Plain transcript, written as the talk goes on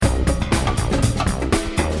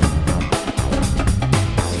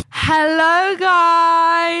Hello,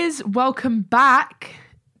 guys. Welcome back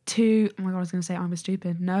to... Oh my God, I was going to say I was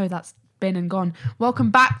stupid. No, that's been and gone. Welcome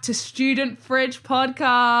back to Student Fridge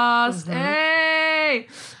Podcast. Hey!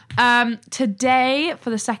 Today,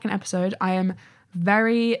 for the second episode, I am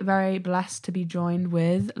very, very blessed to be joined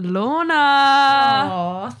with Lorna.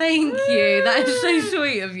 Oh, thank you. That is so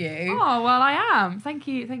sweet of you. Oh, well, I am. Thank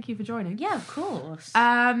you for joining. Yeah, of course.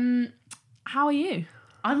 How are you?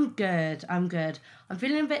 I'm good. I'm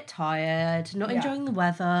feeling a bit tired, not enjoying the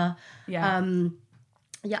weather. Yeah.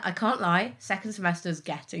 Yeah, I can't lie. Second semester's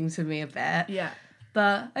getting to me a bit. Yeah.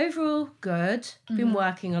 But overall, good. Been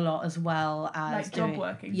working a lot as well as Like job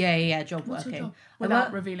working? Yeah, job What's your working. job?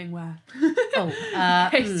 Without revealing where. In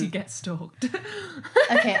case you get stalked.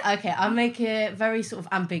 Okay. I'll make it very sort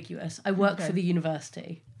of ambiguous. I work for the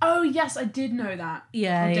university. Oh, yes, I did know that.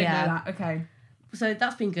 Yeah, I did know that. Okay. So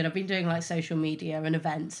that's been good. I've been doing like social media and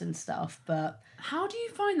events and stuff, but... How do you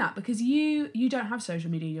find that? Because you don't have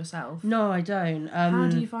social media yourself. No, I don't. How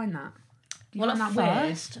do you find that?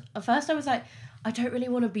 At first I was like, I don't really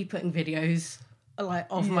want to be putting videos like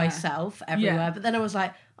of myself everywhere. Yeah. But then I was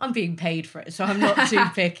like, I'm being paid for it, so I'm not too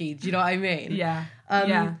picky. Do you know what I mean? Yeah.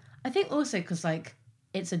 I think also because like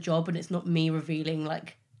it's a job and it's not me revealing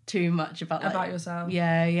like too much about yourself.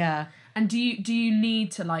 Yeah. And do you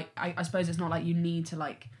need to like? I suppose it's not like you need to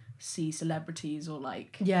like see celebrities or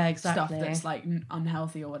like stuff that's like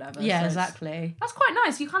unhealthy or whatever. Yeah, so exactly. That's quite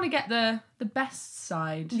nice. You kind of get the best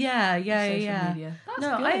side. Yeah. Media. That's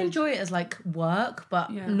No, good. I enjoy it as like work,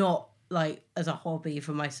 but not like as a hobby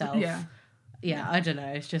for myself. Yeah, I don't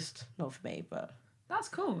know. It's just not for me, but that's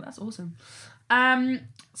cool. That's awesome.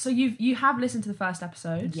 So you have listened to the first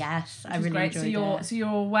episode. Yes, I really enjoyed it. So you're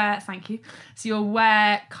aware. Thank you. So you're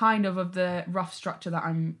aware kind of the rough structure that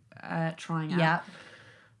I'm trying out. Yeah.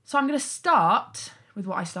 So I'm going to start with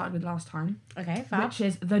what I started with last time. Okay, fab. Which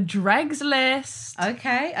is the dregs list.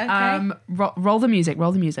 Okay. Roll the music.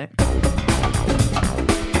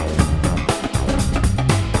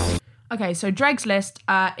 Okay, so dregs list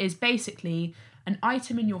is basically an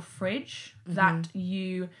item in your fridge that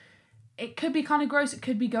it could be kind of gross, it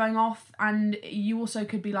could be going off, and you also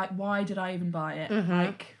could be like, why did I even buy it?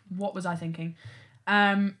 Like, what was I thinking?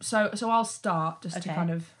 So I'll start just to kind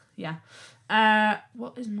of,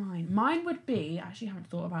 what is mine? Mine would be, I actually haven't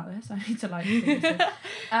thought about this, I need to like think this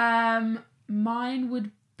through. Mine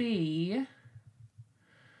would be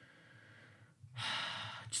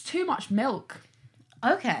just too much milk.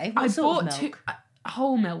 Okay, what sort of milk?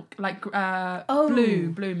 Whole milk, like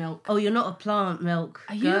blue milk. Oh, you're not a plant milk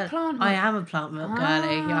girl. Are you a plant milk? I am a plant milk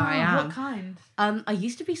girly. Yeah, I am. What kind? I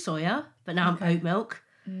used to be soya, but now I'm oat milk.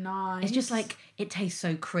 Nice. It's just like, it tastes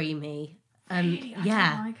so creamy. Really? I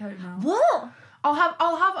don't like oat milk. What?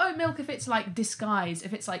 I'll have oat milk if it's like disguised.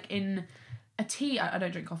 If it's like in a tea, I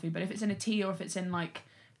don't drink coffee, but if it's in a tea or if it's in like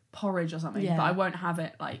porridge or something, but I won't have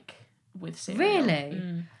it like with cereal.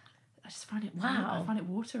 Really? I just find it I find it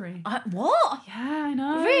watery. What? Yeah, I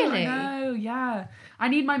know. Really? I know, yeah. I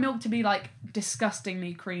need my milk to be like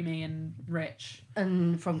disgustingly creamy and rich.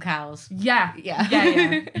 And from cows. Yeah.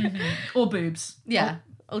 Or boobs. Yeah.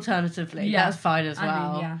 Alternatively, that's fine as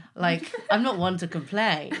well. I mean, Like, I'm not one to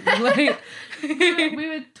complain. we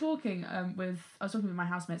were talking I was talking with my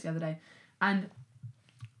housemates the other day, and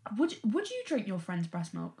would you drink your friend's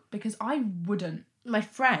breast milk? Because I wouldn't. My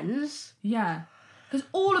friends? Yeah. Because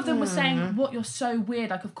all of them were saying, what, you're so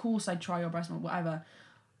weird, like, of course I'd try your breast milk, whatever.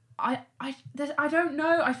 I don't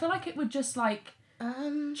know, I feel like it would just, like,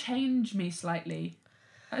 change me slightly.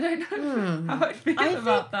 I don't know how I feel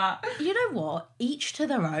about that. You know what? Each to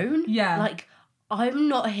their own. Yeah. Like, I'm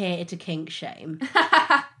not here to kink shame.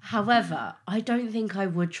 However, I don't think I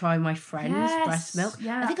would try my friend's breast milk.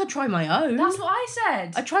 Yeah. I think I'd try my own. That's what I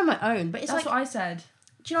said. I'd try my own, but That's what I said.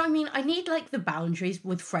 Do you know what I mean? I need, like, the boundaries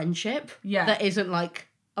with friendship. Yeah. That isn't, like,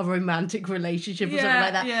 a romantic relationship or something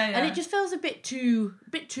like that. Yeah. And it just feels a bit too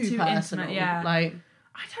personal. Intimate, yeah. Like,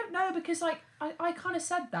 I don't know, because, like, I kind of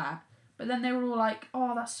said that. But then they were all like,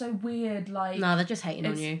 oh, that's so weird, like... No, they're just hating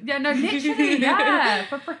on you. Yeah, no, literally, yeah.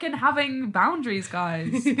 For freaking having boundaries,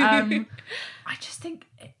 guys. I just think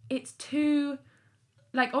it's too...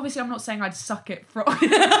 Like, obviously, I'm not saying I'd suck it from...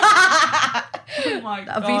 Oh my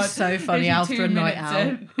God. That'd be so funny after a night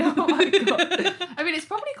out. Oh my God. I mean, it's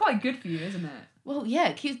probably quite good for you, isn't it? Well, yeah,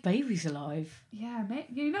 it keeps babies alive. Yeah,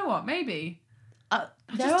 you know what? Maybe. I'd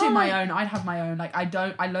just do my own. I'd have my own. Like,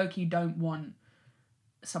 I low-key don't want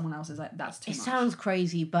someone else's. Like, that's too much. It sounds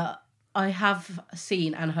crazy, but I have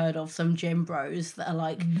seen and heard of some gym bros that are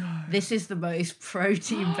like, this is the most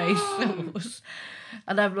protein-based source.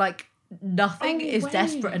 And I'm like, nothing is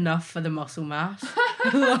desperate enough for the muscle mass.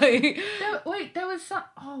 Like, there was some.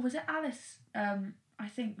 Oh, was it Alice? I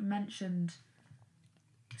think mentioned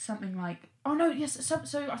something like. Oh no, yes. So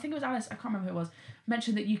I think it was Alice. I can't remember who it was.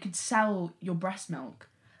 Mentioned that you could sell your breast milk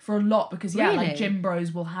for a lot because Really? like gym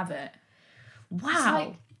bros will have it. wow. It's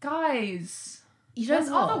like, guys, You know there's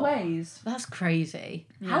what? other ways. That's crazy.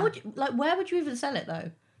 Yeah. How would you, like, where would you even sell it though?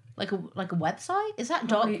 Like a website? Is that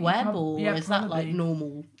Probably- dark web or yeah, is that like probably.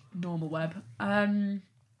 normal Web.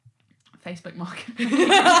 Facebook Market.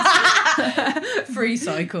 free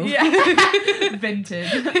cycle? Yeah. Vinted.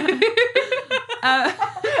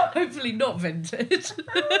 Hopefully not vintage.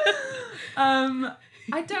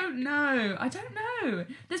 I don't know.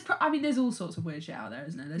 There's all sorts of weird shit out there,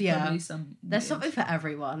 isn't there? There's probably some. There's weird. something for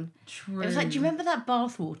everyone. True. It was like, do you remember that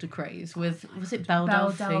bathwater craze with, was it Belle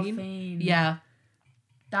Delphine? Delphine. Yeah.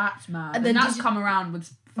 That's mad. And And then that's come around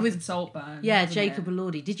with Saltburn. Yeah, hasn't Jacob it?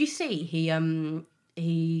 Elordi. Did you see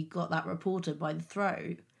he got that reporter by the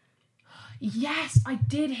throat? Yes, I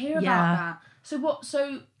did hear about that. So what?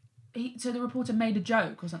 So the reporter made a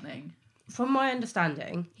joke or something. From my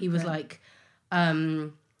understanding, he was like,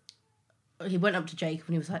 he went up to Jacob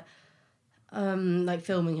and he was like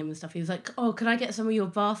filming him and stuff. He was like, "Oh, can I get some of your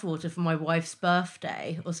bathwater for my wife's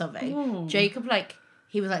birthday or something?" Ooh. Jacob, like,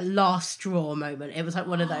 he was like last straw moment. It was like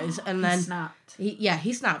one of those, and then He snapped.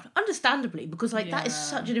 He snapped, understandably, because like that is Yeah.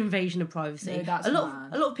 such an invasion of privacy. No, that's a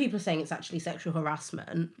lot mad. of people are saying it's actually sexual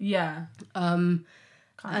harassment. Yeah. Kind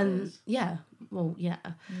Kind of is. yeah, well, yeah.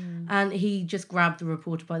 And he just grabbed the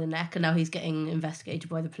reporter by the neck, and now he's getting investigated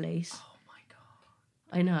by the police. Oh my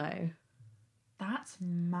god. I know. That's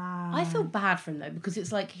mad. I feel bad for him though, because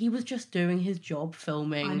it's like he was just doing his job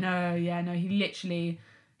filming. I know. Yeah. No. He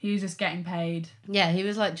was just getting paid. Yeah, he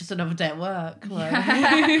was like just another day at work. Like.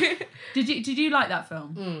 Yeah. Did you like that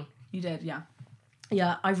film? You did. Yeah.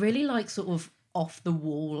 Yeah, I really like sort of off the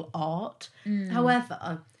wall art.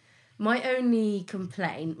 However, my only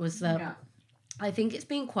complaint was that I think it's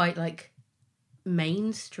been quite like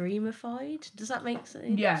mainstreamified. Does that make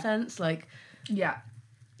sense? Like, Yeah.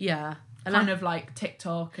 yeah, and Kind of like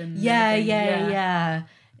TikTok and. yeah, everything.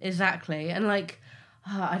 exactly. And like,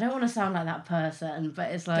 I don't want to sound like that person,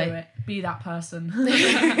 but it's like, Do it. Be that person.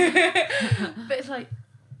 but it's like,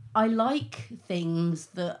 I like things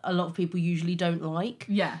that a lot of people usually don't like.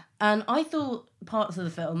 Yeah. And I thought parts of the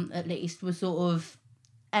film, at least, were sort of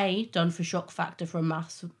done for shock factor for a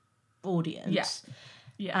mass audience.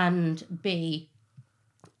 Yeah. And B,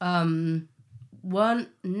 weren't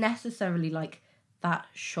necessarily like that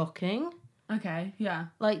shocking. Okay. Yeah.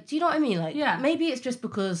 Like, do you know what I mean? Like, Yeah. maybe it's just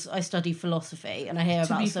because I study philosophy and I hear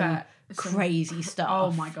about some crazy stuff.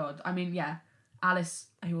 Oh my god. I mean, yeah. Alice,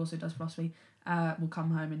 who also does philosophy, will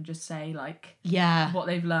come home and just say like Yeah. what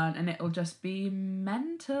they've learned, and it'll just be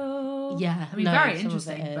mental. Yeah. I mean, No, very some of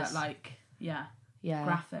interesting, it but is. like, yeah, Yeah.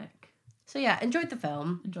 graphic. So yeah, enjoyed the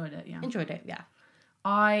film. Enjoyed it. Yeah. Enjoyed it, yeah.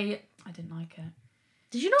 I didn't like it.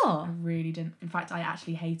 Did you I not? really didn't. In fact, I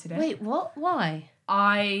actually hated it. Wait, what? Why?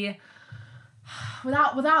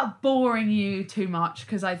 Without boring you too much,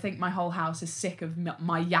 because I think my whole house is sick of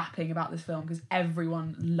my yapping about this film, because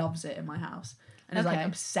everyone loves it in my house and is like Okay.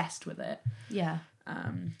 obsessed with it, Yeah.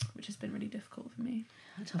 which has been really difficult for me.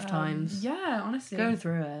 Tough times. Yeah, honestly. Going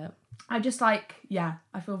through it. I just like, yeah,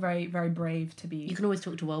 I feel very, very brave to be You can always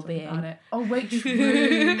talk to about well-being. it. Oh wait,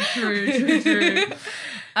 true.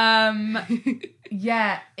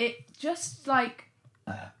 Yeah, it just like,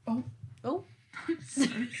 Oh. so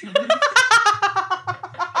sorry.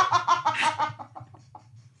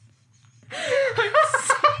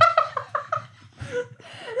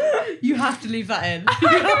 You have to leave that in. You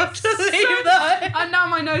have to leave that in. And now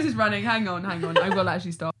my nose is running. Hang on. I will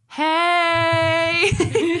actually stop. Hey,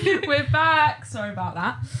 we're back. Sorry about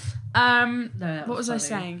that. that what was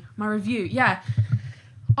was I funny. saying? My review. Yeah,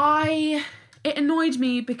 it annoyed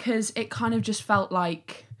me because it kind of just felt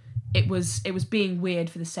like it was being weird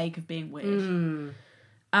for the sake of being weird.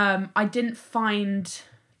 I didn't find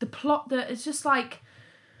the plot that it's just like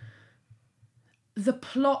the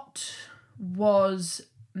plot was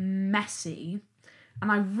messy,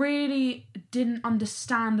 and I really didn't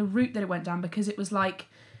understand the route that it went down, because it was like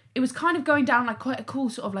it was kind of going down like quite a cool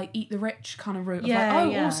sort of like eat the rich kind of route of like,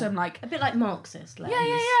 oh awesome, like a bit like Marxist. Like,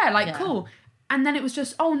 yeah, like cool. And then it was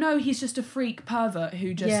just, oh no, he's just a freak pervert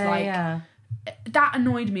who just that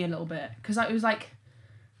annoyed me a little bit, because it was like,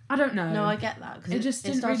 I don't know. No, I get that, because It just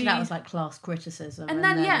didn't started really- out as like class criticism, and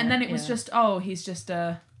then it was just, oh, he's just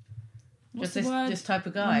a what's just the word? this type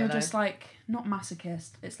of When guy. you're Like, just like not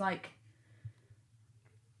masochist. It's like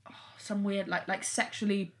some weird like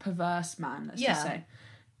sexually perverse man. Let's just say.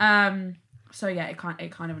 So yeah, it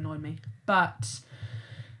kind of annoyed me, but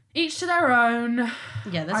Each to their own.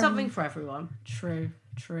 Yeah, there's something for everyone. True.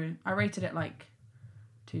 I rated it like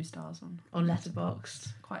 2 stars on Letterboxd.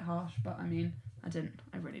 Quite harsh, but I mean,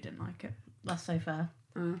 I really didn't like it. That's so fair.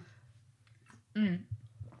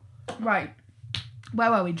 Right.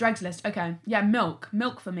 Where were we? Dregs list. Okay. Yeah, milk.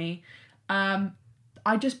 Milk for me.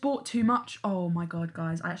 I just bought too much. Oh my god,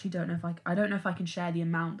 guys! I actually don't know if I can share the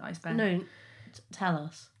amount that I spent. No, tell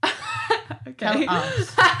us. Okay. Tell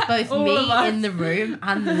us, both All me of us. in the room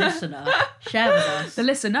and the listener. Share with us. The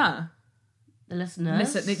listener. The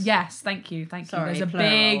listeners. Yes, thank you. Sorry,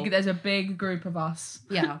 there's a big group of us.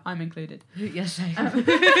 Yeah, I'm included. Yes.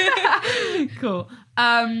 Cool.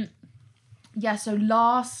 Yeah. So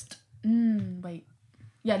last week.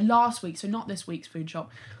 So not this week's food shop.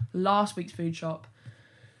 Last week's food shop.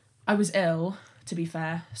 I was ill, to be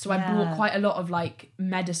fair. So I bought quite a lot of like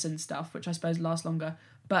medicine stuff, which I suppose lasts longer.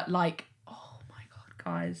 But like, oh my god,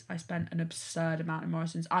 guys, I spent an absurd amount in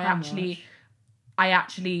Morrison's. I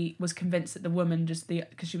actually was convinced that the woman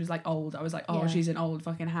because she was like old. I was like, she's an old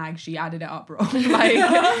fucking hag. She added it up wrong.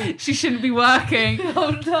 Like she shouldn't be working.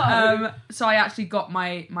 Oh no. So I actually got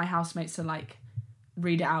my housemates to like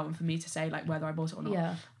read it out and for me to say like whether I bought it or not.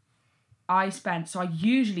 Yeah. I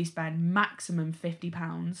usually spend maximum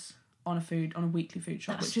 £50 on a weekly food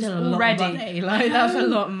shop, That's which is still a already lot of money. Like that's a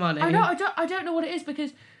lot of money. I know. I don't know what it is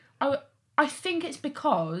because I think it's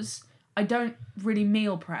because I don't really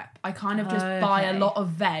meal prep. I kind of just buy a lot of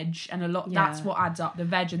veg and a lot. Yeah. That's what adds up, the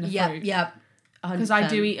veg and the fruit. Yep. Because I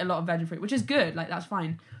do eat a lot of veg and fruit, which is good. Like that's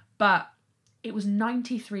fine. But it was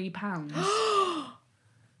 £93.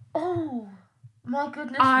 Oh. My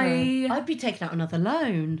goodness. I'd be taking out another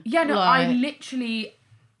loan. Yeah, no, I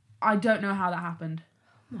don't know how that happened.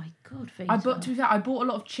 Oh my god, to be fair, I bought a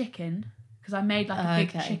lot of chicken because I made like a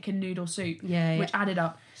big chicken noodle soup, which added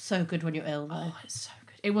up. So good when you're ill, though. Oh, it's so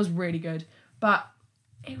good. It was really good, but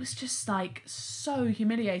it was just like so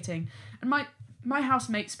humiliating. And my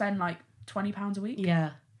housemates spend like £20 a week.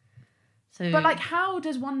 Yeah. So, but like, how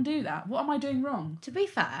does one do that? What am I doing wrong? To be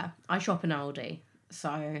fair, I shop in Aldi, so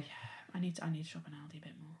yeah. I need to shop in Aldi a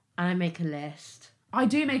bit more. And I make a list. I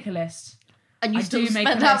do make a list. And you still make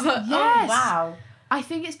spend that much? Yes. Oh, wow. I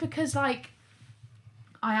think it's because, like,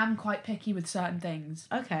 I am quite picky with certain things.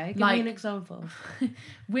 Okay, give me an example.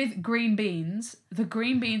 With green beans, the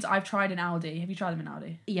green beans I've tried in Aldi. Have you tried them in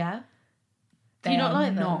Aldi? Yeah. Do you not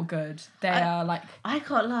like them? Not good. They are like... I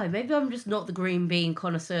can't lie. Maybe I'm just not the green bean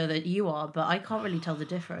connoisseur that you are, but I can't really tell the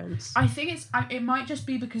difference. I think it might just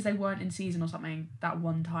be because they weren't in season or something that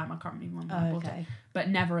one time. I can't remember when I bought it. But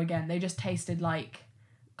never again. They just tasted like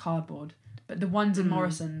cardboard. But the ones in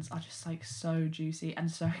Morrison's are just like so juicy and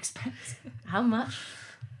so expensive. How much?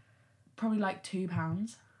 Probably like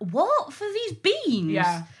 £2. What? For these beans?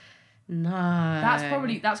 Yeah. No. That's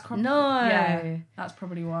probably no. Yeah, that's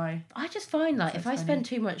probably why. I just find like if I spend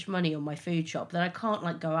too much money on my food shop, then I can't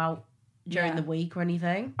like go out during the week or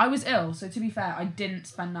anything. I was ill, so to be fair, I didn't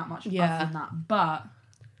spend that much other than that. But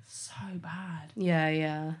so bad.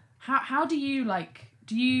 Yeah. How do you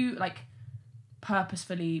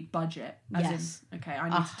purposefully budget? Yes. Okay, I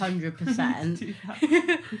need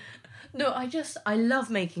 100%. No, I love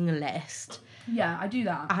making a list. Yeah, I do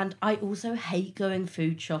that. And I also hate going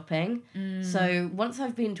food shopping. So once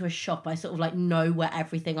I've been to a shop, I sort of like know where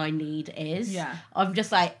everything I need is. Yeah. I'm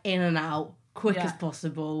just like in and out, quick as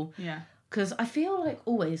possible. Yeah. Because I feel like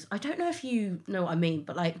always, I don't know if you know what I mean,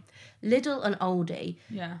 but like Lidl and Aldi,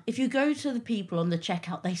 if you go to the people on the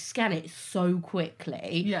checkout, they scan it so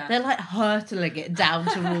quickly. Yeah. They're like hurtling it down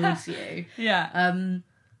towards you. Yeah.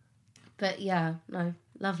 But yeah, no,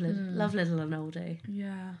 love Lidl and Aldi.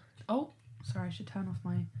 Yeah. Oh, sorry, I should turn off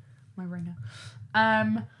my ringer.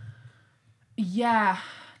 Yeah.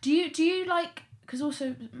 Do you like, because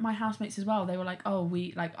also my housemates as well, they were like, oh,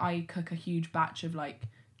 I cook a huge batch of like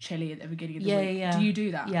chili at the beginning of the week. Yeah. Do you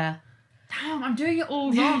do that? Yeah. Damn, I'm doing it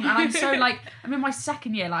all wrong. And I'm so like, I'm in my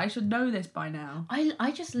second year, like I should know this by now.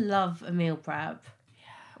 I just love a meal prep. Yeah.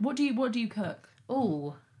 What do you cook?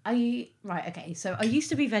 Oh, right, okay. So I used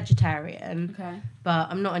to be vegetarian. Okay. But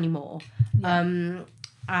I'm not anymore. Yeah.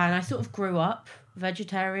 And I sort of grew up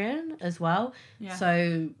vegetarian as well. Yeah.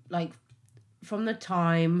 So like from the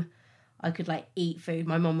time I could like eat food,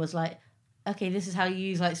 my mum was like, okay, this is how you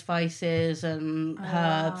use like spices and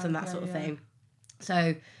herbs and that sort of thing.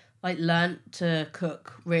 So like learnt to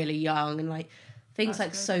cook really young and like things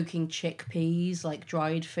like soaking chickpeas, like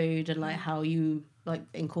dried food, and like how you like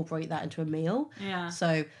incorporate that into a meal. Yeah.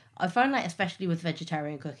 So I find like especially with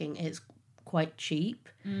vegetarian cooking, it's quite cheap.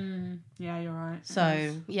 Yeah, you're right.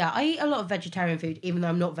 So yeah, I eat a lot of vegetarian food even though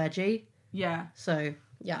I'm not veggie. Yeah. So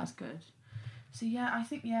yeah, that's good. So yeah, I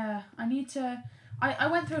think I I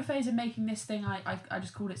went through a phase of making this thing. I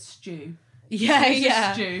just called it stew. Yeah, It's just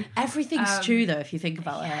yeah. stew. Everything's stew though, if you think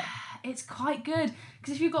about it. It's quite good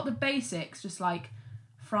because if you've got the basics, just like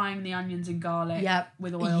frying the onions and garlic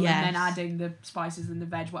with oil and then adding the spices and the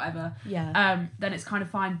veg, whatever. Yeah. Then it's kind of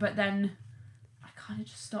fine. But then I kind of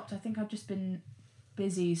just stopped. I think I've just been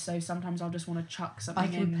busy, so sometimes I'll just want to chuck something. I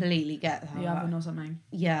completely get that. The oven or something.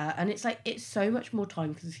 Yeah, and it's like it's so much more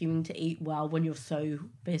time consuming to eat well when you're so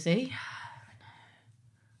busy.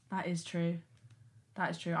 Yeah, that is true. That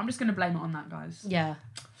is true. I'm just gonna blame it on that, guys. Yeah,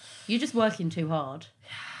 you're just working too hard.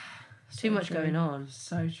 So too much true. going on.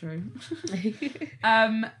 So true.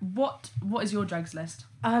 What is your dregs list?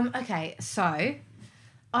 Okay, so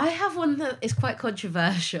I have one that is quite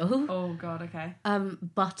controversial. Oh God. Okay.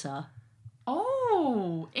 Butter.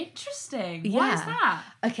 Oh, interesting. Yeah. Why is that?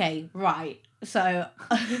 Okay, right. So,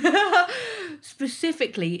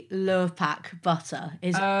 specifically, Lurpak butter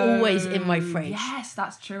is always in my fridge. Yes,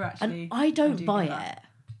 that's true, actually. And I don't do buy get that. it.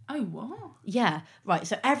 Oh, what? Yeah, right.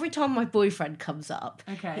 So every time my boyfriend comes up,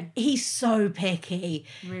 Okay. he's so picky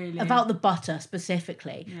Really? about the butter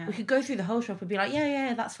specifically. Yeah. We could go through the whole shop and be like,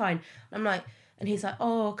 yeah, that's fine. I'm like, and he's like,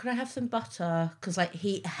 oh, can I have some butter? Because like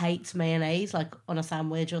he hates mayonnaise, like on a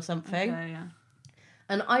sandwich or something. Okay, yeah.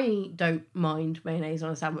 And I don't mind mayonnaise on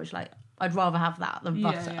a sandwich. Like I'd rather have that than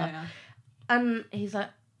butter. Yeah. And he's like,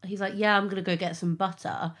 yeah, I'm gonna go get some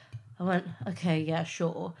butter. I went, okay, yeah,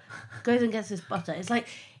 sure. Goes and gets this butter. It's like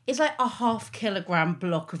a 0.5 kilogram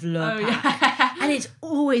block of Lurpak. Oh, yeah. And it's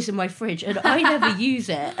always in my fridge and I never use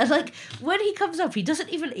it. And like when he comes up, he doesn't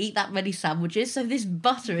even eat that many sandwiches, so this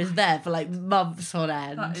butter is there for like months on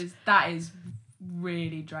end. That is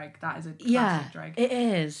really dreg. That is a classic dreg. It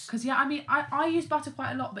is. Because I mean I use butter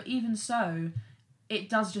quite a lot, but even so, it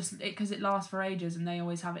does just because it lasts for ages and they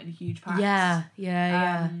always have it in huge packs.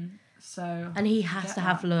 Yeah. So and he has to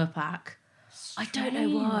have Lurpak. I don't know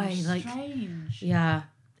why. Like, strange. Yeah.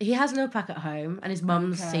 He has Lurpak at home and his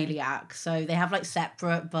mum's Okay. celiac, so they have like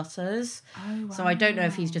separate butters. Oh, wow. So I don't know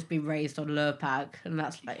if he's just been raised on Lurpak and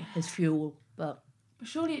that's like his fuel, but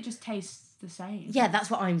surely it just tastes the same. yeah, that's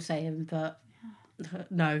what I'm saying, but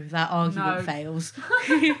no, that argument fails.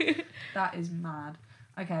 That is mad.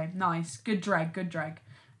 Okay, nice. Good dreg.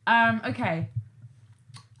 Okay.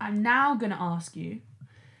 I'm now going to ask you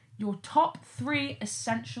your top 3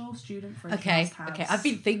 essential student fridge must-haves. Okay. I've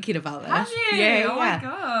been thinking about this. Have you? Yeah. My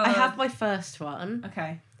God. I have my first one.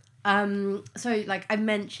 Okay. So like I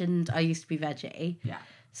mentioned, I used to be veggie. Yeah.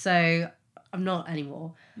 So I'm not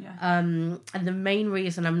anymore. Yeah. And the main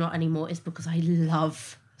reason I'm not anymore is because I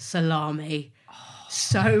love salami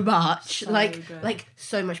so much. So like good.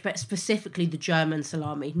 so much, but specifically the German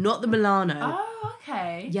salami, not the Milano. Oh,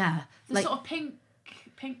 okay. Yeah. The like sort of pink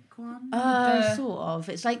one. sort of.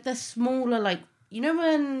 It's like the smaller, like, you know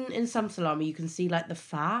when in some salami you can see like the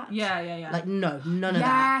fat? Yeah. Like no, none of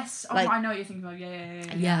that. Yes. Like, I know what you're thinking about.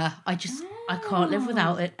 Yeah. Yeah, I can't live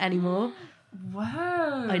without it anymore. Whoa.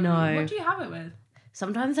 I know. What do you have it with?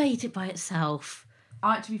 Sometimes I eat it by itself.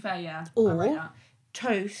 To be fair, yeah. Or I rate that.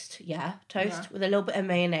 toast with a little bit of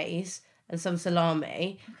mayonnaise and some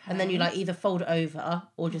salami, and then you like either fold it over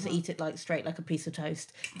or just eat it like straight like a piece of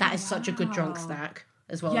toast. That is such a good drunk snack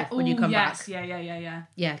as well when you come back. Yeah.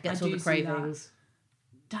 Yeah, gets all the cravings.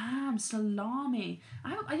 Damn, salami. I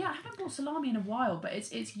haven't bought salami in a while, but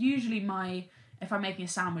it's usually if I'm making a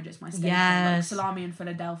sandwich, it's my staple. Yes. Like salami in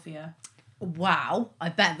Philadelphia. Wow, I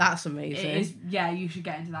bet that's amazing. It is, yeah, you should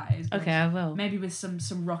get into that. It is good. Okay, I will. Maybe with some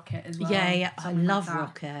rocket as well. Yeah, I Something love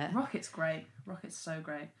like that. rocket. Rocket's great. Rocket's so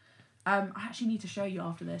great. I actually need to show you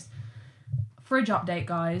after this. Fridge update,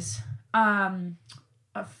 guys.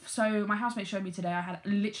 So my housemate showed me today. I had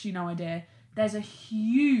literally no idea. There's a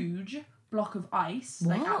huge block of ice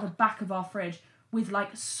like at the back of our fridge with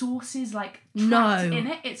like sauces like trapped in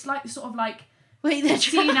it. It's like sort of like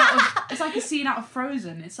it's like a scene out of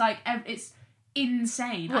Frozen. It's like it's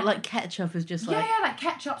insane. What, like ketchup is just like... Yeah, like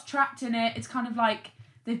ketchup's trapped in it. It's kind of like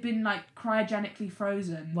they've been like cryogenically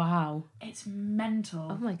frozen. Wow. It's mental.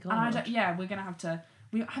 Oh my God. And we're gonna have to...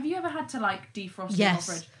 have you ever had to like defrost your your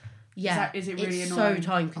fridge? Yeah. Is it really it's annoying? so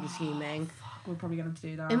time consuming. Oh, fuck, we're probably gonna have to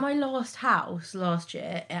do that. In my last house last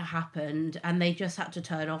year, it happened and they just had to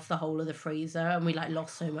turn off the whole of the freezer and we like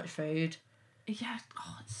lost so much food. Yeah,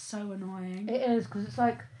 it's so annoying. It is, because it's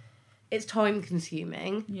like, it's time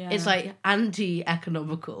consuming. Yeah. It's like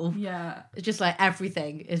anti-economical. Yeah. It's just like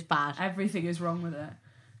everything is bad. Everything is wrong with it.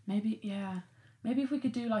 Maybe if we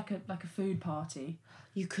could do like a food party.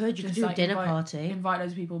 You could Just do like a dinner party. Invite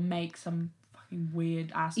those people, make some fucking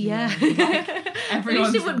weird ass Yeah. meal. Like, At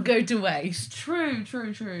least it wouldn't go to waste. True.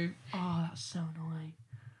 Oh, that's so annoying.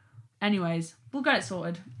 Anyways, we'll get it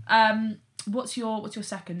sorted. What's your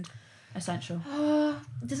second essential?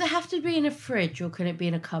 Does it have to be in a fridge or can it be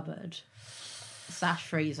in a cupboard /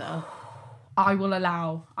 freezer? I will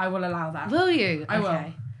allow that. Will you? I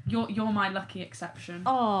okay. will. You're my lucky exception.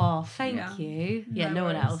 Oh, thank you. Yeah, no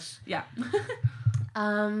one else. Yeah.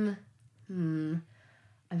 I'm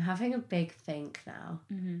having a big think now.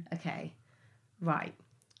 Mm-hmm. Okay. Right.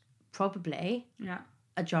 Probably Yeah.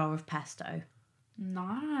 a jar of pesto.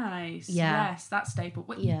 Nice. Yeah. Yes, that's staple.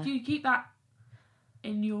 Wait, Yeah. do you keep that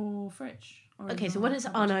in your fridge? Or in Okay, so your when it's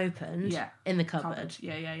cupboard? unopened, Yeah. in the cupboard.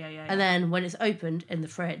 Yeah. And then when it's opened, in the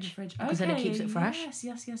fridge. Because then it keeps it fresh.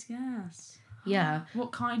 Yes. Yeah.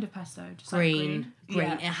 What kind of pesto? Just Green. Like Green.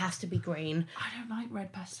 Yeah. It has to be green. I don't like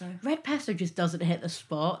red pesto. Red pesto just doesn't hit the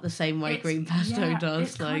spot the same way green pesto does.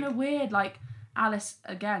 It's kind of weird. Like Alice,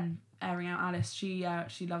 again, airing out Alice, she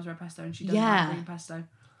loves red pesto and she doesn't like green pesto.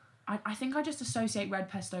 I think I just associate red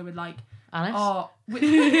pesto with like... Alice?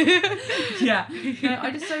 Yeah. No,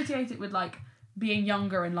 I just associate it with like being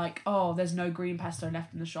younger and like, there's no green pesto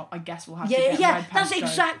left in the shop. I guess we'll have to get red pesto. That's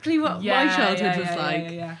exactly what my childhood was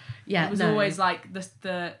like. Yeah, it was always like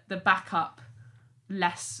the backup,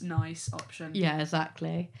 less nice option. Yeah,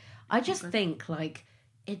 exactly. I just think like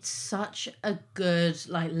it's such a good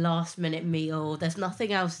like last minute meal. There's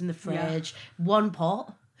nothing else in the fridge. One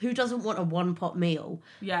pot. Who doesn't want a one pot meal?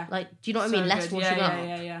 Yeah. Like, do you know what I mean? Less washing up.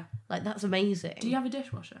 Yeah. Like, that's amazing. Do you have a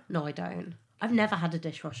dishwasher? No, I don't. I've never had a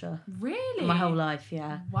dishwasher. Really? My whole life,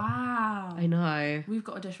 yeah. Wow. I know. We've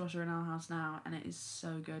got a dishwasher in our house now, and it is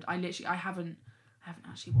so good. I haven't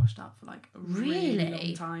actually washed up for like a really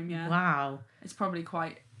long time. Yeah. Wow. It's probably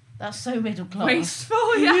quite. That's so middle class.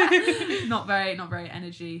 Wasteful, yeah. not very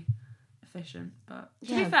energy efficient, but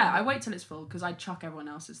to be fair, I wait till it's full because I chuck everyone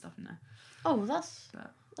else's stuff in there. Oh,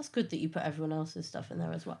 that's good that you put everyone else's stuff in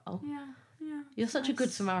there as well. Yeah. You're such a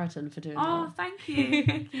good Samaritan for doing that. Oh, thank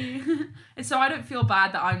you. And so I don't feel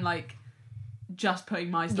bad that I'm like just putting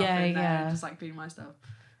my stuff in there and just like doing my stuff.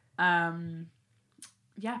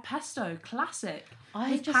 Pesto, classic.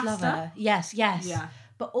 I With just pasta. love it. Yes. Yeah.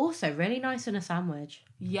 But also really nice in a sandwich.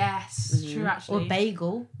 Yes, true actually. Or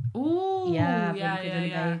bagel. Ooh, yeah.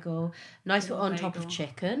 Bagel. Nice Little on top bagel. of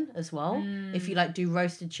chicken as well. If you like do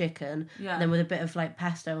roasted chicken, then with a bit of like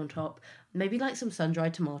pesto on top. Maybe like some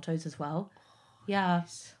sun-dried tomatoes as well. Yeah.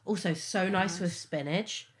 Nice. Also so nice with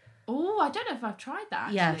spinach. Oh, I don't know if I've tried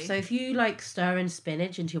that actually. Yeah, so if you like stir in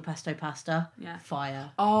spinach into your pesto pasta,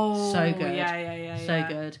 fire. Oh, so good. Yeah. So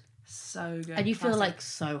good. So good. And you feel like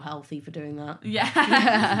so healthy for doing that.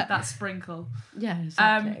 Yeah. That sprinkle. Yeah,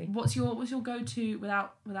 exactly. What's your go-to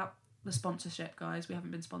without the sponsorship, guys? We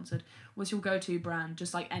haven't been sponsored. What's your go-to brand?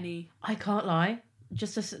 Just like any. I can't lie.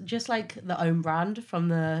 Just like the own brand from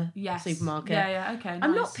the supermarket. Yeah, okay. Nice.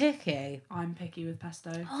 I'm not picky. I'm picky with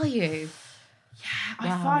pesto. Are you? Yeah,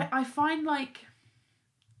 Wow. I find like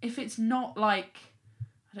if it's not like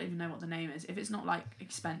I don't even know what the name is. If it's not like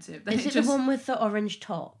expensive, then Is it the one with the orange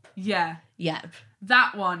top? Yeah. Yeah.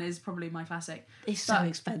 That one is probably my classic. It's so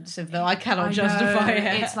expensive though. I cannot justify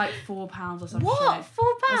it. It's like £4 or something. What?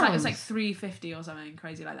 £4? It's like $3.50 or something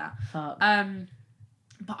crazy like that. Fuck.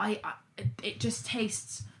 But it just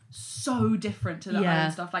tastes so different to the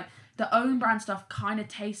own stuff. Like the own brand stuff kind of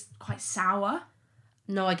tastes quite sour.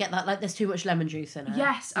 No, I get that. Like there's too much lemon juice in it.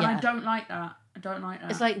 Yes, and I don't like that.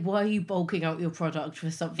 It's like, why are you bulking out your product for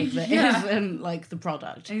something that isn't like the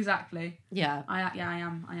product? Exactly. Yeah. I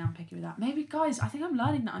am picky with that. Maybe, guys, I think I'm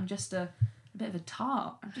learning that I'm just a bit of a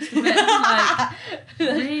tart. I'm just a bit like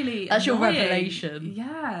really. That's annoying. your revelation.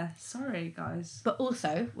 Yeah. Sorry, guys. But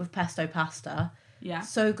also with pesto pasta. Yeah.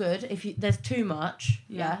 So good. If there's too much,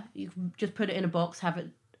 you can just put it in a box, have it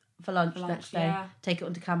for lunch next day, take it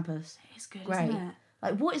onto campus. It's good, Great. isn't it?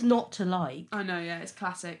 Like, what is not to like? I know, yeah, it's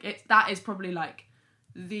classic. That is probably like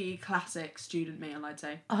the classic student meal, I'd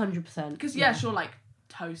say. 100%. Because sure, like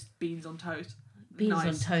toast, beans on toast. Beans nice,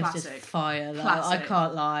 on toast classic. is fire. Though. Classic. I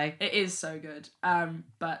can't lie. It is so good.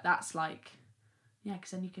 But that's like, because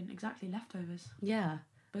then you can leftovers. Yeah.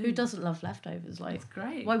 Boom. Who doesn't love leftovers? Like, it's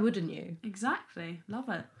great. Why wouldn't you? Exactly. Love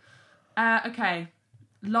it. Okay.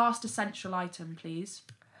 Last essential item, please.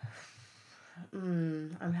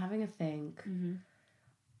 I'm having a think. Mm-hmm.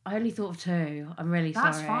 I only thought of two. I'm really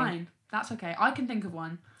sorry. That's fine. That's okay. I can think of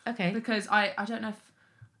one. Okay. Because I don't know if...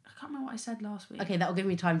 I can't remember what I said last week. Okay, that'll give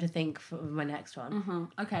me time to think for my next one. Mm-hmm.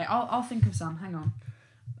 Okay, I'll think of some. Hang on.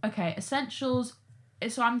 Okay, essentials.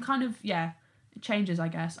 So I'm kind of... Yeah, it changes, I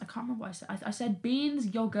guess. I can't remember what I said. I said beans,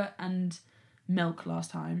 yoghurt, and milk last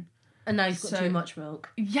time. And now you've got too much milk.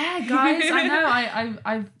 Yeah, guys, I know.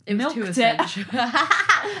 I've it was milked too it. essential.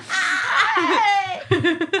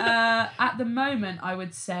 At the moment, I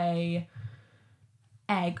would say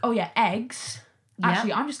eggs.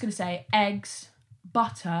 Actually, I'm just going to say eggs,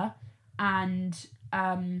 butter, and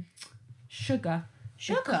sugar.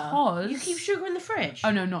 Sugar? Because... You keep sugar in the fridge? Oh,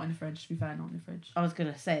 no, not in the fridge, to be fair, not in the fridge. I was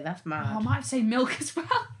going to say, that's mad. Oh, I might say milk as well.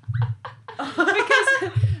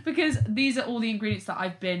 because these are all the ingredients that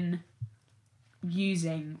I've been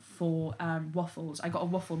using for waffles. I got a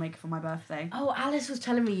waffle maker for my birthday. Oh, Alice was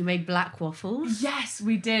telling me you made black waffles. Yes,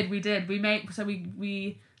 we did.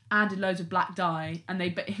 We added loads of black dye, and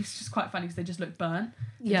it was just quite funny because they just looked burnt.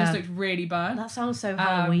 It just looked really burnt. That sounds so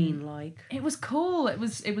Halloween-like. It was cool. It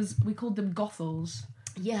was. We called them gothels.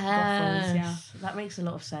 Yeah. Gothels, yeah. That makes a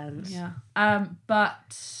lot of sense. Yeah.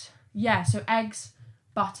 So eggs,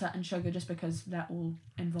 butter, and sugar, just because they're all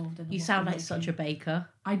involved in the You sound like such a baker.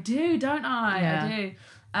 I do, don't I? Yeah.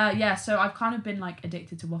 I do. So I've kind of been like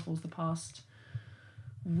addicted to waffles the past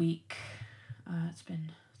week. It's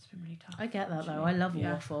been really tough. I get that though. I love a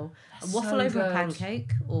waffle. They're A waffle so over a good.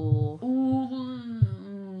 pancake or...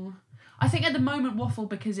 Ooh. I think at the moment waffle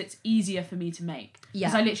because it's easier for me to make. Yeah.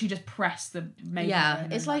 Because I literally just press the maker. Yeah,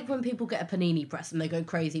 it's like when people get a panini press and they go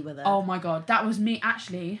crazy with it. Oh my god, that was me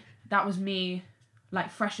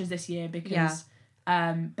like freshers this year because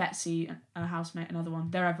Betsy, a housemate, another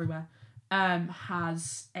one, they're everywhere,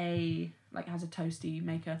 has a toasty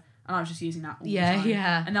maker, and I was just using that all the time.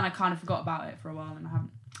 Yeah. And then I kind of forgot about it for a while, and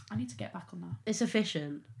I need to get back on that. It's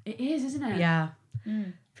efficient. It is, isn't it? Yeah.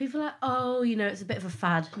 Mm. People are like, oh, it's a bit of a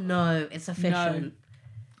fad. No, it's efficient.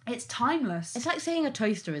 No. It's timeless. It's like saying a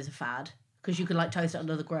toaster is a fad because you could like toast it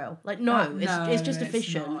under the grill. Like, no, it's just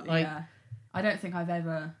efficient. Not, like, yeah. I don't think I've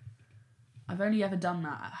only ever done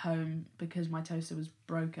that at home because my toaster was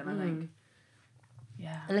broken, I think.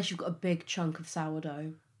 Yeah. Unless you've got a big chunk of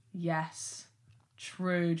sourdough. Yes.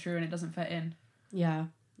 True, and it doesn't fit in. Yeah.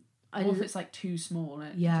 Or if it's like too small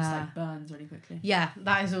and it just like burns really quickly. Yeah,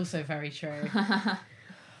 that is also very true.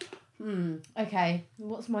 Okay,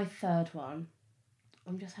 what's my third one?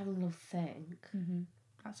 I'm just having a little think. Mm-hmm.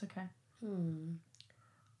 That's okay.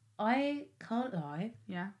 I can't lie.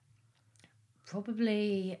 Yeah.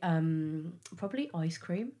 Probably ice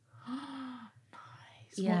cream.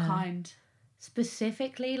 Nice. Yeah. What kind?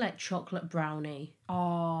 Specifically like chocolate brownie.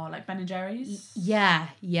 Oh, like Ben and Jerry's? Yeah.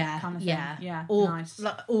 Kind of thing. Yeah. Or, nice.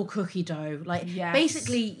 Or cookie dough. Like,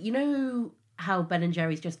 basically, you know how Ben and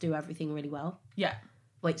Jerry's just do everything really well? Yeah.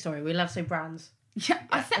 Wait, sorry, we're allowed to say brands. Yeah,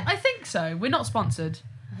 I think so. We're not sponsored.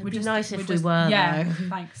 It'd be nice if we were, yeah, though.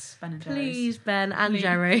 Thanks, Ben and Jerry's. Please, Ben and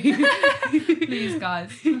Jerry. Please,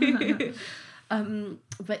 guys.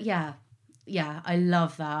 But yeah, I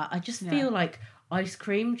love that. I just feel like ice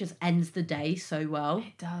cream just ends the day so well.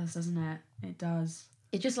 It does, doesn't it? It does.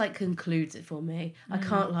 It just like concludes it for me. I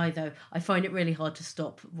can't lie though. I find it really hard to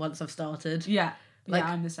stop once I've started. Yeah. Like,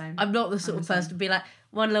 I'm the same. I'm not the sort of person to be like,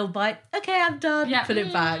 one little bite, okay, I'm done, put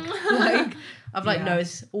it back. Like, I'm like, no,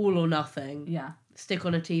 it's all or nothing. Yeah. Stick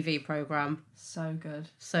on a TV programme. So good.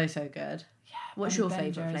 So good. Yeah. What's your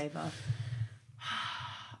favourite flavour?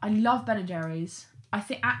 I love Ben and Jerry's. I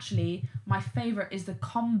think actually my favourite is the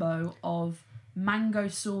combo of mango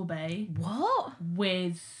sorbet. What?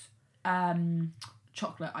 With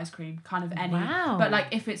chocolate ice cream. Kind of any. Wow. But like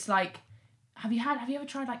if it's like, have you ever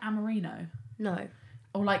tried like Amarino? No.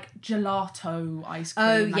 Or like gelato ice cream.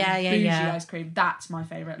 Oh, like bougie ice cream. That's my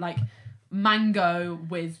favourite. Like mango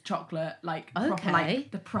with chocolate, like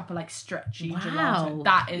proper like stretchy gelato.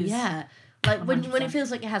 That is like 100%. When it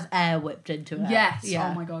feels like it has air whipped into it. Yes.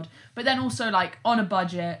 Yeah. Oh my god. But then also like on a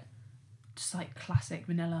budget, just like classic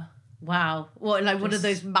vanilla. Wow. What, like one of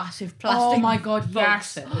those massive plastic Oh my god,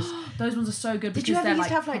 boxes. Yes. Those ones are so good. Did you ever used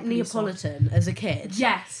to have like Neapolitan as a kid?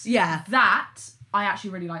 Yes. Yeah. That I actually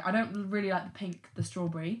really like. I don't really like the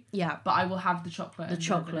strawberry. Yeah. But I will have the chocolate. The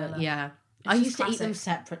chocolate, yeah. It's I used classic. to eat them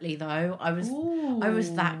separately though. I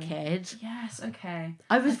was that kid. Yes, okay.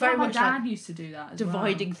 I was very much my dad like used to do that as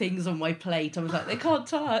dividing things on my plate. I was like, they can't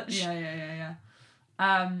touch. Yeah.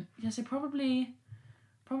 So probably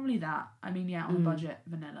that. I mean, yeah, on a budget,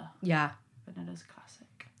 vanilla. Yeah. Vanilla's a classic.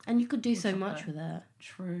 And you could do so much with it.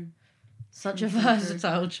 True. Such a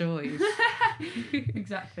versatile choice.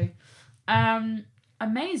 Exactly.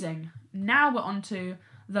 Amazing. Now we're on to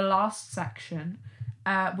the last section,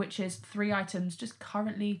 which is 3 items just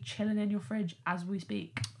currently chilling in your fridge as we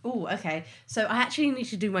speak. Oh, okay. So I actually need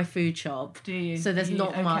to do my food shop. Do you? So there's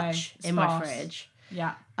not much in my fridge.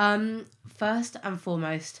 Yeah. First and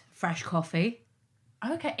foremost, fresh coffee.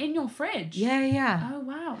 Okay, in your fridge? Yeah. Oh,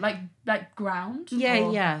 wow. Like ground?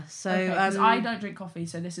 Yeah. So, because I don't drink coffee,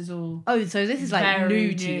 so this is all... Oh, so this is like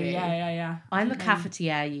new to you. Yeah. I'm a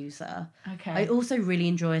cafetiere user. Okay. I also really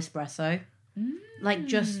enjoy espresso. Like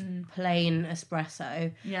just plain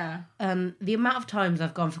espresso. Yeah. The amount of times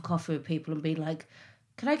I've gone for coffee with people and been like,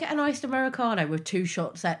 can I get an iced Americano with 2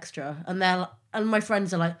 shots extra? And my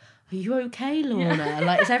friends are like, are you okay, Lorna? Yeah.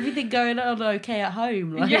 Like, is everything going on okay at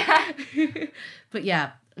home? Like, Yeah. But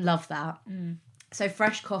yeah, love that. So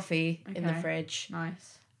fresh coffee in the Okay. fridge.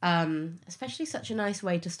 Nice. Especially such a nice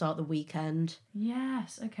way to start the weekend.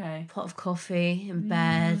 Yes. Okay. Pot of coffee in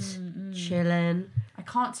bed, chilling. I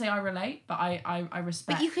can't say I relate, but I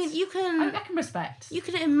respect. But you I can respect. you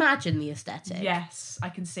can imagine the aesthetic. Yes, I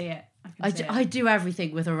can see it. I can see I do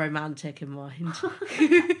everything with a romantic in mind.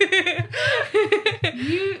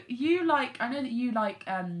 it. You like? I know that you like.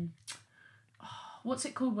 What's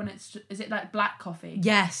it called when it's? Is it like black coffee?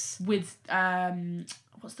 Yes. With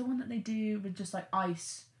what's the one that they do with just like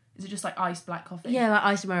ice? Is it just like iced black coffee? Yeah, like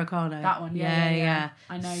iced Americano. That one. Yeah.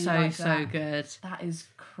 I know. So, you like so that. good. That is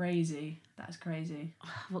crazy. That is crazy.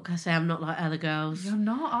 What can I say? I'm not like other girls. You're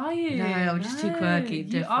not, are you? No, I'm just too quirky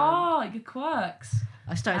and You different. are. Your quirks.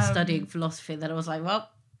 I started studying philosophy, then I was like, well,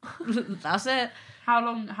 that's it. How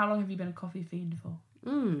long have you been a coffee fiend for?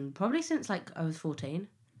 Probably since like I was 14.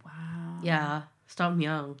 Wow. Yeah, starting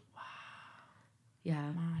young. Wow.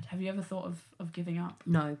 Yeah. Mad. Have you ever thought of giving up?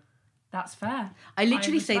 No. That's fair. I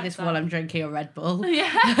literally say respect this that. while I'm drinking a Red Bull.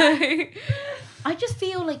 Yeah. I just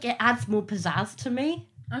feel like it adds more pizzazz to me.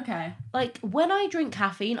 Okay. Like, when I drink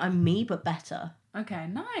caffeine, I'm me, but better. Okay.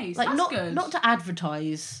 Nice. Like, that's good. not to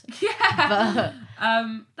advertise. Yeah. But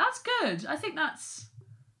that's good. I think that's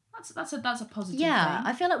a positive yeah, thing.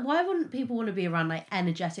 I feel like why wouldn't people want to be around, like,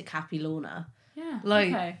 energetic, happy Lorna? Yeah. Like,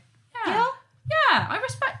 okay. Yeah? Yeah, I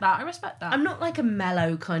respect that. I'm not, like, a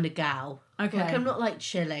mellow kind of gal. Okay. Like, I'm not, like,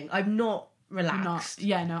 chilling. I'm not relaxed. Not.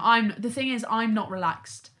 Yeah, no. The thing is, I'm not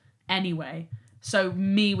relaxed anyway. So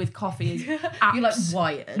me with coffee is You're, like,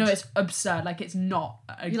 wired. No, it's absurd. Like, it's not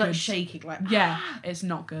a You're, good... like, shaking, like... Yeah, it's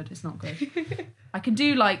not good. It's not good. I can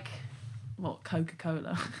do, like... What,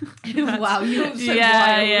 Coca-Cola? Wow, you're so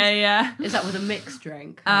yeah, wild. Yeah. Is that with a mixed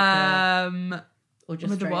drink? Like or just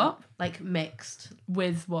with the straight what? up? Like, mixed.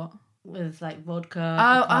 With what? With, like, vodka,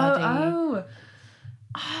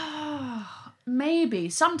 Oh. Maybe.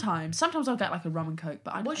 Sometimes I'll get, like, a rum and Coke,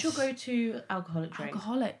 but I... What's your go-to alcoholic drink?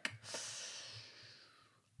 Alcoholic.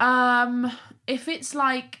 If it's,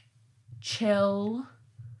 like, chill,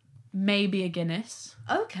 maybe a Guinness.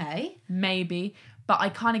 Okay. Maybe. But I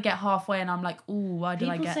kind of get halfway and I'm like, ooh, why did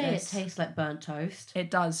I get People say this? it tastes like burnt toast. It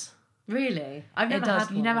does. Really? I've never It does. had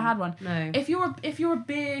one. You never had one? No. If you're a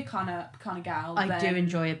beer kind of gal, I do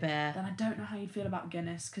enjoy a beer. Then I don't know how you'd feel about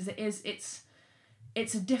Guinness because it's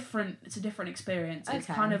a different experience. It's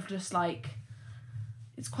Okay. kind of just like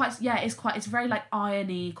it's very like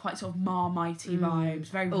irony, quite sort of Marmite-y vibes,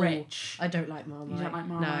 very Ooh, rich. I don't like Marmite. You don't like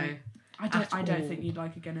Marmite? No. I don't all. think you'd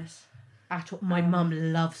like a Guinness. At all. My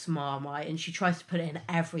mum loves Marmite and she tries to put it in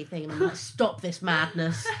everything and I'm like, stop this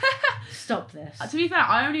madness. Stop this. To be fair,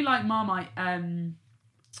 I only like Marmite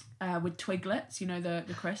with Twiglets, you know, the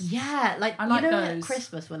crisps. Yeah, like, I like you know those. at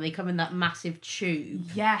Christmas when they come in that massive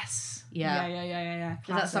tube? Yes. Yeah. Yeah. Is that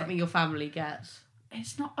Classic. something your family gets?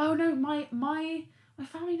 It's not. Oh no, my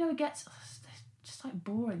family never gets. They're just like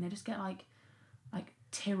boring. They just get like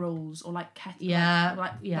Tyrrells or like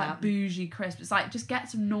like bougie crisps. It's like just get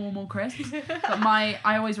some normal crisps. But I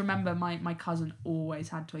always remember my cousin always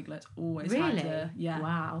had Twiglets. Always Really? had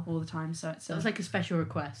Wow. all the time. So it's It was like a special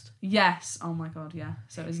request. yes. Oh my god, yeah.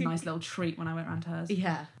 So it was a nice little treat when I went round to hers.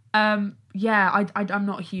 Yeah. Yeah, I'm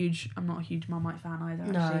not a huge Marmite fan either.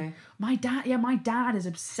 Actually. No. My dad is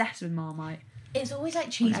obsessed with Marmite. It's always like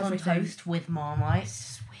cheese on everything. toast with Marmite.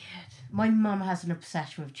 It's weird. My mum has an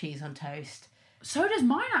obsession with cheese on toast. So does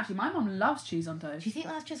mine actually. My mum loves cheese on toast. Do you think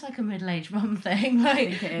that's just like a middle-aged mum thing? Like, I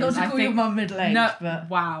think it is. not to I call your think- mum middle-aged, No, but...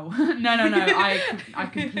 wow. No. I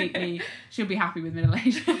completely... She'll be happy with middle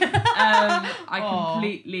age. I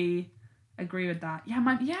completely agree with that.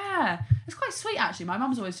 Yeah, it's quite sweet actually. My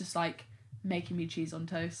mum's always just like making me cheese on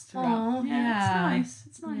toast throughout. Aw, yeah.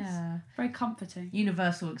 It's nice. Yeah. Very comforting.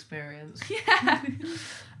 Universal experience.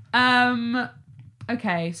 Yeah.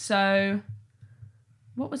 Okay, so...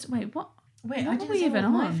 What? Wait, What I were didn't we say even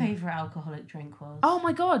what my on? favourite alcoholic drink was. Oh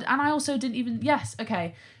my god, and I also didn't even... Yes,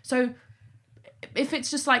 okay. So, if it's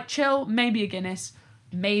just like chill, maybe a Guinness,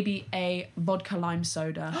 maybe a vodka lime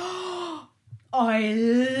soda. I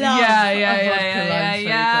love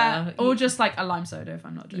yeah. Or just like a lime soda if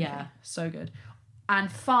I'm not drinking. Yeah. So good. And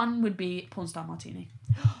fun would be porn star martini.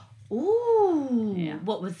 Ooh. Yeah.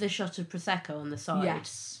 What, with the shot of Prosecco on the side?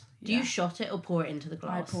 Yes. Do you shot it or pour it into the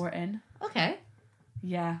glass? I pour it in. Okay.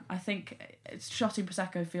 Yeah, I think shotting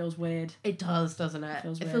Prosecco feels weird. It does, doesn't it?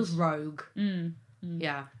 Feels It weird. feels rogue. Mm.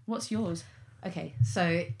 Yeah. What's yours? Okay,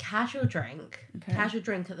 so casual drink. Okay. Casual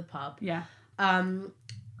drink at the pub. Yeah.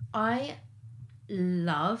 I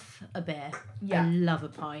love a beer. Yeah. I love a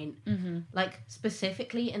pint. Mm-hmm. Like,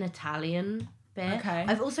 specifically an Italian beer. Okay.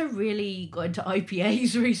 I've also really got into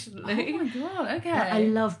IPAs recently. Oh my god, okay. Like, I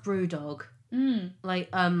love Brewdog. Mm.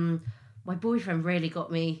 Like, my boyfriend really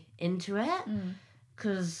got me into it.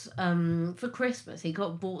 Because for Christmas, he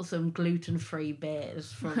bought some gluten-free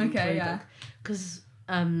beers from Brewdog. Because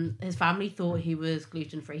his family thought he was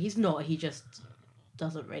gluten-free. He's not. He just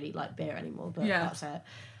doesn't really like beer anymore, but that's it.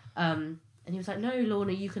 And he was like, no,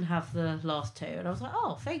 Lorna, you can have the last two. And I was like,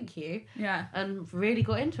 oh, thank you. Yeah. And really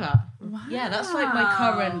got into it. Wow. Yeah, that's like my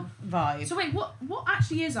current vibe. So wait, what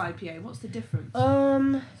actually is IPA? What's the difference? So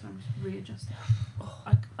I'm just readjusting.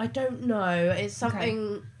 I don't know. It's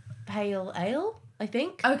something pale ale, I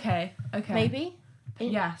think. Okay. Maybe?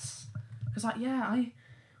 Yes. Because I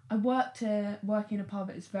work in a pub.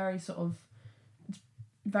 It's very sort of...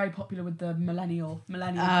 very popular with the millennial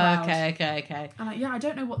crowd. Okay. And I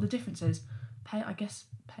don't know what the difference is. Pale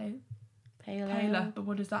Ale. But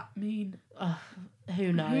what does that mean?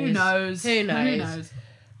 Who knows? Who knows?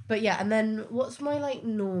 But yeah, and then what's my like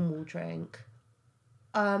normal drink?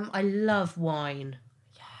 I love wine.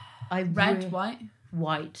 Yeah.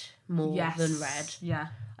 White more than red. Yeah.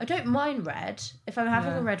 I don't mind red. If I'm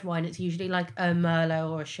having a red wine, it's usually like a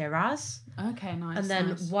Merlot or a Shiraz. Okay, nice. And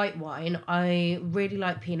then white wine, I really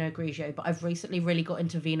like Pinot Grigio, but I've recently really got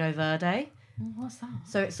into Vino Verde. What's that?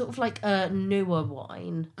 So it's sort of like a newer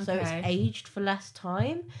wine. Okay. So it's aged for less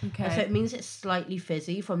time. Okay. So it means it's slightly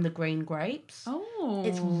fizzy from the green grapes. Oh.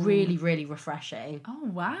 It's really, really refreshing. Oh,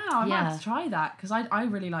 wow. I might have to try that, because I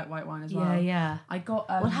really like white wine as well. Yeah. I got...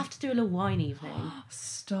 we'll have to do a little wine evening.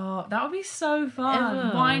 Stop. That would be so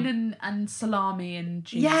fun. Wine and salami and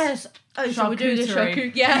cheese. Yes. Oh, so we'll do the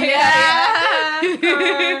charcuterie. Yeah.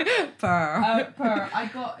 Purr.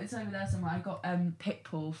 It's over there somewhere. I got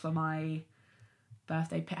Pickpool for my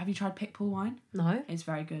birthday. Have you tried Pickpool wine? No. It's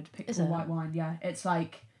very good. Pickpool white wine. Yeah. It's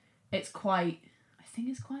quite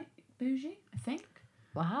bougie, I think.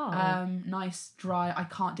 Wow. Nice, dry. I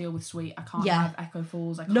can't deal with sweet. I can't have Echo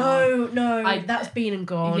Falls. I can't. No. That's been and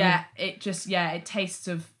gone. Yeah. It tastes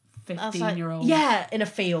of 15-year-old. Yeah, in a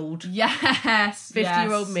field. Yes.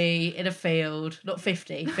 50-year-old me in a field. Not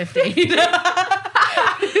 50. 50.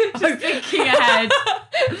 Just thinking ahead.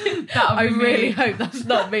 I really hope that's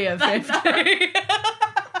not me at 50.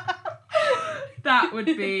 That would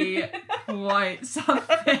be quite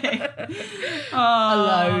something.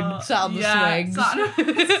 Alone, sat on the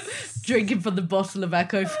swings, drinking from the bottle of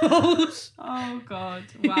Echo Falls. Oh God!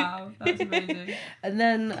 Wow, that's amazing. And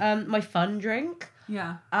then my fun drink.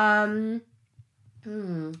 Yeah. I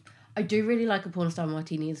do really like a pornstar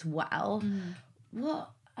martini as well. What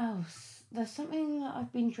else? There's something that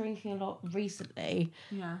I've been drinking a lot recently.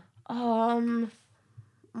 Yeah. Oh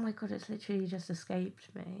my God, it's literally just escaped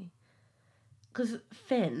me. Because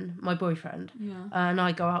Finn, my boyfriend, and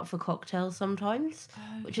I go out for cocktails sometimes,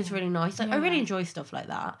 which is really nice. Like I really enjoy stuff like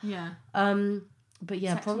that. Yeah. But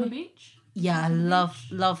yeah, Sex probably. on the beach? Yeah, I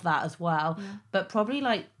love that as well. Yeah. But probably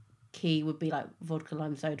like key would be like vodka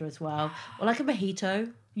lime soda as well, or like a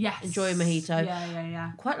mojito. Yes. Enjoy a mojito.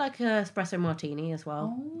 Yeah. Quite like a espresso martini as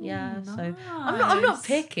well. Oh, yeah. nice. So I'm not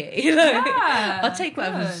picky. You know? Yeah, I'll take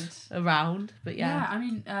whatever's around. But yeah. I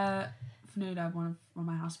mean, Fnuda, one of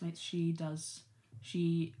my housemates, she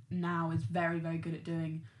now is very, very good at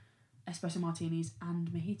doing espresso martinis and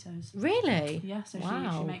mojitos. Really? Yeah, so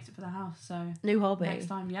she makes it for the house. So new hobby. Next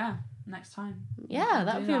time. Yeah,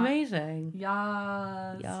 that would be amazing.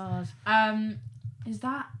 Yes. Is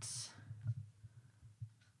that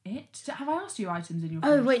it? Have I asked you items in your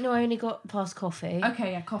fridge? Oh wait, no, I only got past coffee.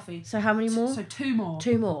 Okay, yeah, coffee. So how many more? So two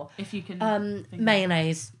more. If you can.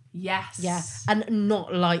 Mayonnaise. Yes. Yeah, and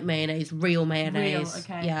not light mayonnaise, real mayonnaise.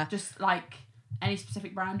 Okay. Yeah. Just like any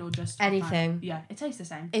specific brand or just anything. Yeah, it tastes the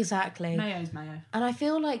same. Exactly. Mayo's mayo. And I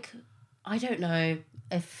feel like, I don't know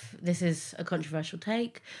if this is a controversial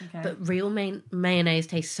take, but real mayonnaise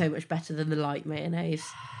tastes so much better than the light mayonnaise.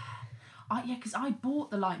 Because I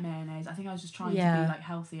bought the light mayonnaise. I think I was just trying to be like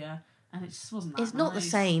healthier, and it just wasn't that It's not the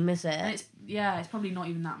same, is it? And it's probably not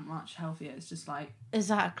even that much healthier. It's just like...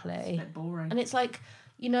 Exactly. It's a bit boring. And it's like,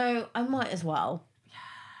 I might as well.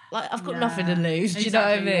 Like, I've got nothing to lose, do you know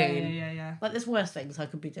what I mean? Yeah. Like, there's worse things I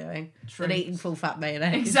could be doing than eating full fat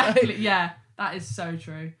mayonnaise. Exactly, yeah. That is so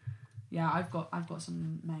true. Yeah, I've got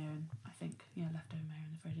some mayo and I think, leftover mayo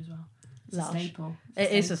in the fridge as well. It's a staple.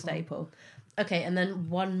 It is a staple. Okay, and then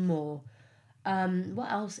one more.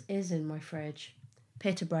 What else is in my fridge?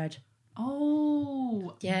 Pita bread.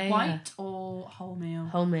 Oh, Yeah, white or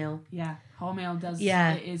wholemeal? Wholemeal. Yeah, wholemeal does.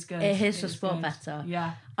 Yeah, it is good. It hits It the is spot good. better.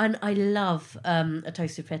 Yeah, And I love a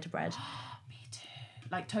toasted pita bread. me too.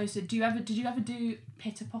 Like toasted. Did you ever do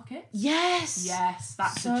pita pockets? Yes. Yes,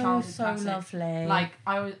 that's So, a childhood so classic. lovely. Like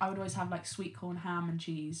I would always have like sweet corn, ham, and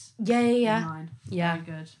cheese. Yeah. In mine. Yeah. Very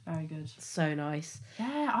good. Very good. So nice.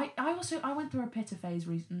 Yeah, I went through a pita phase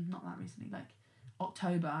not that recently, like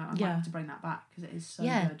October. I might Yeah. have to bring that back because it is so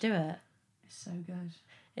Yeah, good. do it. It's so good.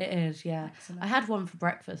 It is, yeah. Excellent. I had one for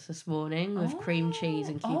breakfast this morning with cream cheese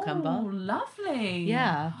and cucumber. Oh, lovely.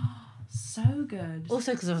 Yeah. So good.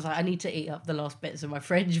 Also, because I was like, I need to eat up the last bits of my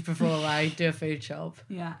fridge before I do a food shop.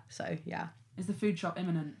 Yeah. So, yeah. Is the food shop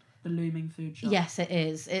imminent? The looming food shop? Yes, it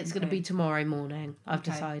is. It's going to be tomorrow morning, I've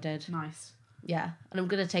decided. Nice. Yeah. And I'm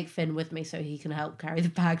going to take Finn with me so he can help carry the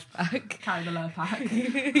bags back. Carry the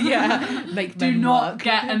Lurpak. Yeah. Make Do men not work.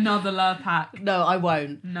 get another Lurpak. No, I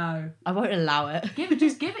won't. No. I won't allow it.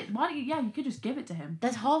 Just give it. Why don't you? Yeah, you could just give it to him.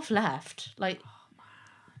 There's half left. Like,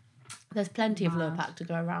 there's plenty of Mad. Lurpak to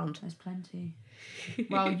go around. There's plenty.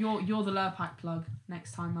 Well, you're the Lurpak plug.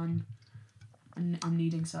 Next time I'm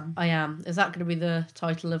needing some. I am. Is that going to be the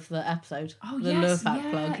title of the episode? Oh, the yes, Lurpak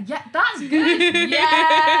yeah. plug. Yeah, that's good.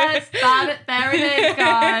 Yes, there it is,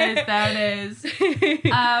 guys. There it is.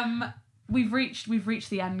 We've reached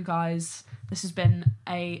the end, guys. This has been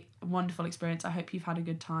a wonderful experience. I hope you've had a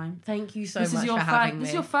good time. Thank you so much for having me. This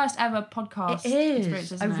is your first ever podcast It is.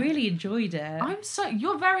 experience, isn't I really enjoyed it. You're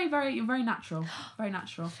you're very natural. Very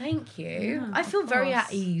natural. Thank you. Yeah, I feel very course.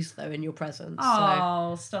 at ease though in your presence.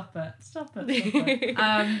 Oh, stop it.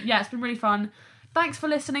 Yeah, it's been really fun. Thanks for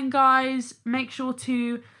listening, guys. Make sure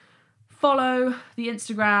to follow the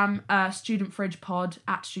Instagram, Student Fridge Pod,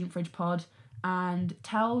 @StudentFridgePod, and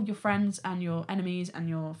tell your friends and your enemies and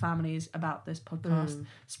your families about this podcast.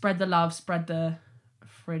 Spread the love, spread the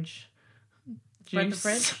fridge Spread juice. the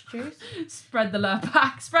fridge juice. Spread the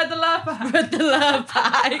Lurpak. Spread the Lurpak. Spread the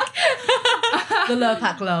Lurpak. The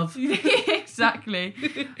Lurpak love. Exactly.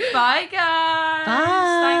 Bye, guys.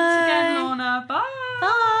 Bye. Thanks again, Lorna. Bye.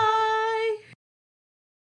 Bye.